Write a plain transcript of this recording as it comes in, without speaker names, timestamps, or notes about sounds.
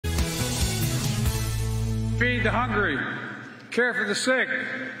feed the hungry, care for the sick,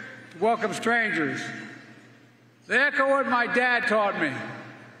 welcome strangers. They echo what my dad taught me,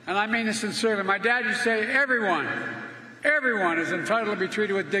 and I mean this sincerely. My dad used to say, everyone is entitled to be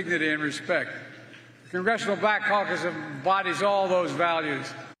treated with dignity and respect. The Congressional Black Caucus embodies all those values.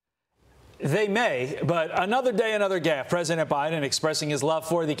 They may, but another day, another gaffe. President Biden expressing his love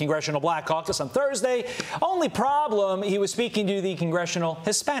for the Congressional Black Caucus on Thursday. Only problem, he was speaking to the Congressional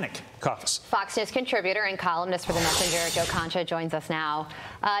Hispanic Caucus. Fox News contributor and columnist for The Messenger, Joe Concha, joins us now.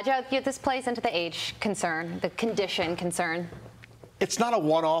 Joe, this plays into the age concern, the condition concern. It's not a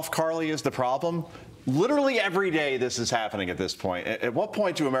one-off, Carly, is the problem. Literally every day this is happening at this point. At what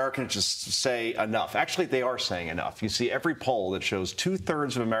point do Americans just say enough? Actually, they are saying enough. You see every poll that shows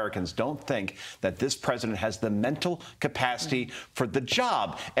 2/3 of Americans don't think that this president has the mental capacity for the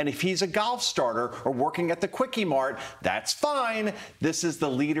job. And if he's a golf starter or working at the Quickie Mart, that's fine. This is the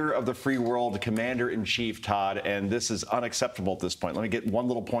leader of the free world, the commander-in-chief, Todd, and this is unacceptable at this point. Let me get one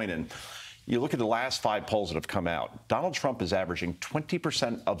little point in. You look at the last 5 polls that have come out. Donald Trump is averaging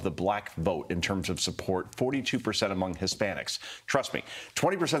 20% of the black vote in terms of support, 42% among Hispanics. Trust me,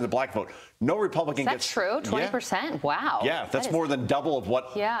 20% of the black vote. No Republican gets... That's true, 20%? Yeah. Wow. Yeah, that's more than double of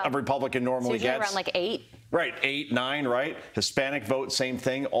what a Republican normally gets. Around like 8. Right, 8, 9, right? Hispanic vote, same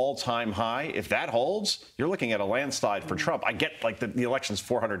thing, all-time high. If that holds, you're looking at a landslide for Trump. I get, like, the election's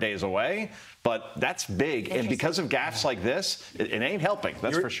 400 days away, but that's big. And because of gaffes like this, it ain't helping,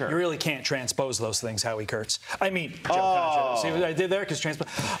 that's for sure. You really can't transpose those things, Howie Kurtz. I mean, Joe Concha. See what I did there? Because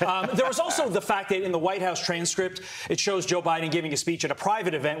there was also the fact that in the White House transcript, it shows Joe Biden giving a speech at a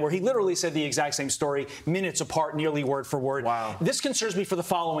private event where he literally said the exact same story, minutes apart, nearly word for word. Wow. This concerns me for the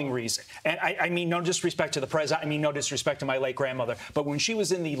following reason. And I mean no disrespect to the president. I mean no disrespect to my late grandmother. But when she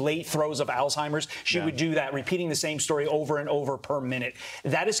was in the late throes of Alzheimer's, she would do that, repeating the same story over and over per minute.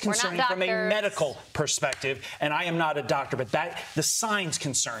 That is concerning from a medical perspective. And I am not a doctor, but the signs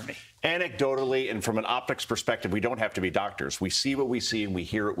concern me. Anecdotally and from an optics perspective, we don't have to be doctors. We see what we see and we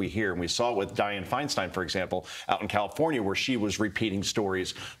hear what we hear. And we saw it with Dianne Feinstein, for example, out in California, where she was repeating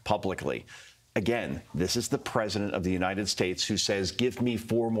stories publicly. Again, this is the president of the United States who says, give me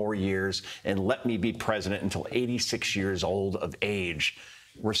 4 more years and let me be president until 86 years old of age.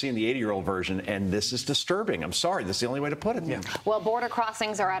 We're seeing the 80-year-old version, and this is disturbing. I'm sorry. This is the only way to put it. Yeah. Well, border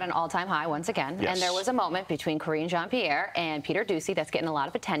crossings are at an all-time high once again. Yes. And there was a moment between Karine Jean-Pierre and Peter Doocy that's getting a lot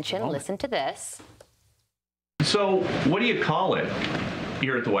of attention. Listen to this. So what do you call it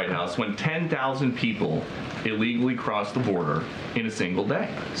here at the White House when 10,000 people illegally cross the border in a single day?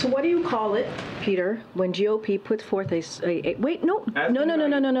 So what do you call it, Peter, when GOP puts forth a wait, no, you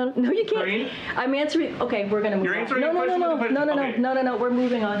can't. Karine? I'm answering. Okay, we're going to move You're on. answering No, we're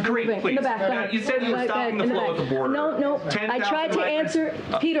moving on. Karine, please. In the back. You said you were stopping the flow at the border. No. I tried to answer,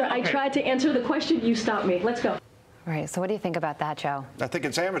 Peter, I tried to answer the question. You stopped me. Let's go. Right. So what do you think about that, Joe? I think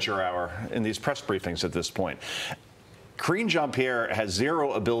it's amateur hour in these press briefings at this point. Karine Jean-Pierre has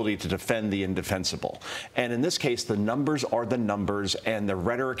zero ability to defend the indefensible. And in this case, the numbers are the numbers and the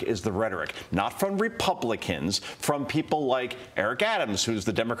rhetoric is the rhetoric. Not from Republicans, from people like Eric Adams, who's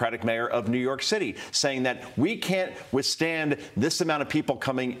the Democratic mayor of New York City, saying that we can't withstand this amount of people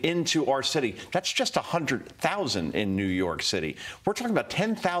coming into our city. That's just 100,000 in New York City. We're talking about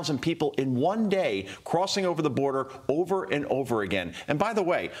 10,000 people in one day crossing over the border over and over again. And by the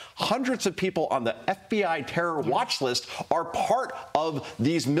way, hundreds of people on the FBI terror watch list are part of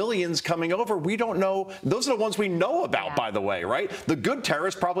these millions coming over. We don't know. Those are the ones we know about, by the way, right? The good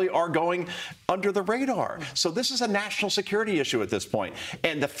terrorists probably are going under the radar. So this is a national security issue at this point.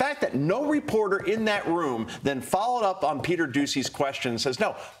 And the fact that no reporter in that room then followed up on Peter Doocy's question and says,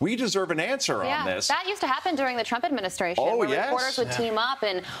 no, we deserve an answer on this. That used to happen during the Trump administration. Oh, where yes. Reporters would team up,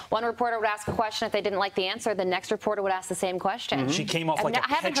 and one reporter would ask a question. If they didn't like the answer, the next reporter would ask the same question. She came off like a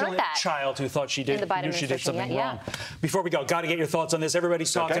petulant child who thought she knew she did something wrong. Before we go, got to get your thoughts on this.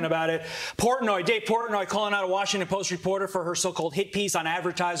 Everybody's talking about it. Dave Portnoy calling out a Washington Post reporter for her so-called hit piece on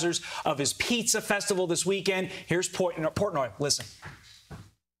advertisers of his pizza festival this weekend. Here's Portnoy. Listen.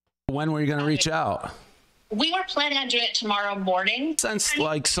 When were you going to reach out? We were planning on doing it tomorrow morning. Since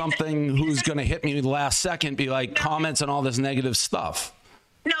like something who's going to hit me last second, be like comments on all this negative stuff.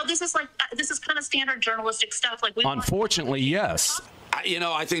 No, this is kind of standard journalistic stuff. Like, unfortunately, yes.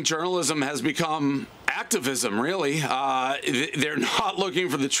 I think journalism has become activism, really. They're not looking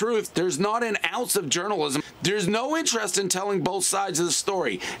for the truth. There's not an ounce of journalism. There's no interest in telling both sides of the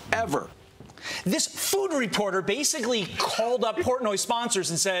story, ever. This food reporter basically called up Portnoy sponsors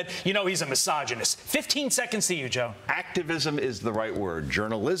and said, you know, he's a misogynist. 15 seconds to you, Joe. Activism is the right word.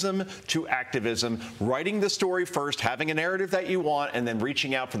 Journalism to activism. Writing the story first, having a narrative that you want, and then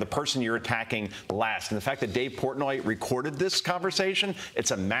reaching out for the person you're attacking last. And the fact that Dave Portnoy recorded this conversation,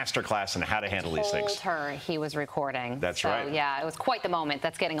 it's a masterclass in how to handle these things. Told her he was recording. That's so, right. Yeah, it was quite the moment.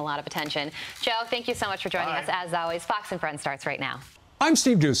 That's getting a lot of attention. Joe, thank you so much for joining us. As always, Fox and Friends starts right now. I'm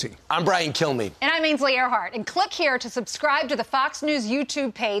Steve Doocy. I'm Brian Kilmeade. And I'm Ainsley Earhart. And click here to subscribe to the Fox News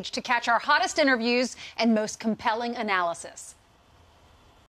YouTube page to catch our hottest interviews and most compelling analysis.